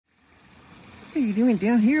What are you doing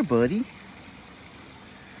down here, buddy?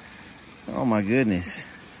 Oh my goodness.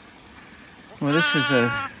 Well, this is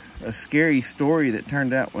a scary story that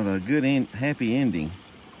turned out with a good happy ending.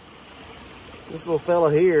 This little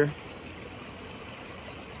fella here,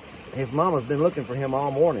 his mama's been looking for him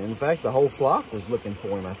all morning. In fact, the whole flock was looking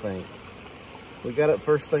for him, I think. We got up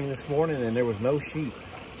first thing this morning and there was no sheep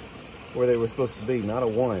where they were supposed to be, not a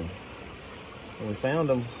one. And we found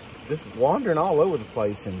them just wandering all over the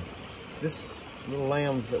place. And this little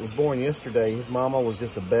lamb that was born yesterday, his mama was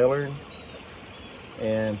just a bellering.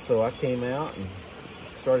 And so I came out and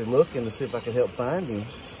started looking to see if I could help find him.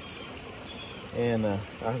 And I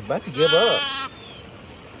was about to give up.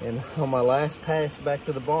 And on my last pass back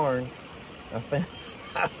to the barn, I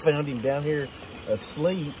found him down here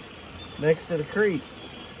asleep next to the creek.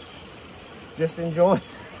 Just enjoying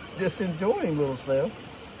little self.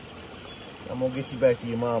 I'm gonna get you back to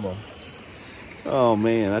your mama. Oh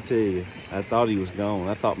man, I tell you, I thought he was gone.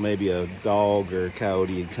 I thought maybe a dog or a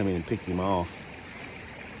coyote had come in and picked him off.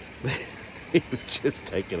 He was just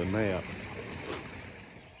taking a nap.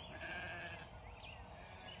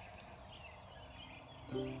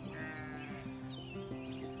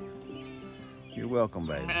 You're welcome,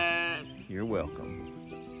 baby. You're welcome.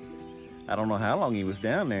 I don't know how long he was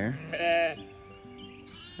down there.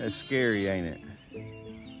 That's scary, ain't it?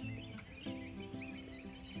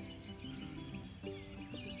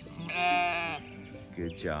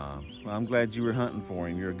 Good job. Well, I'm glad you were hunting for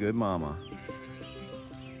him. You're a good mama.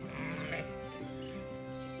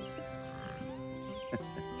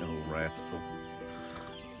 Little rascal.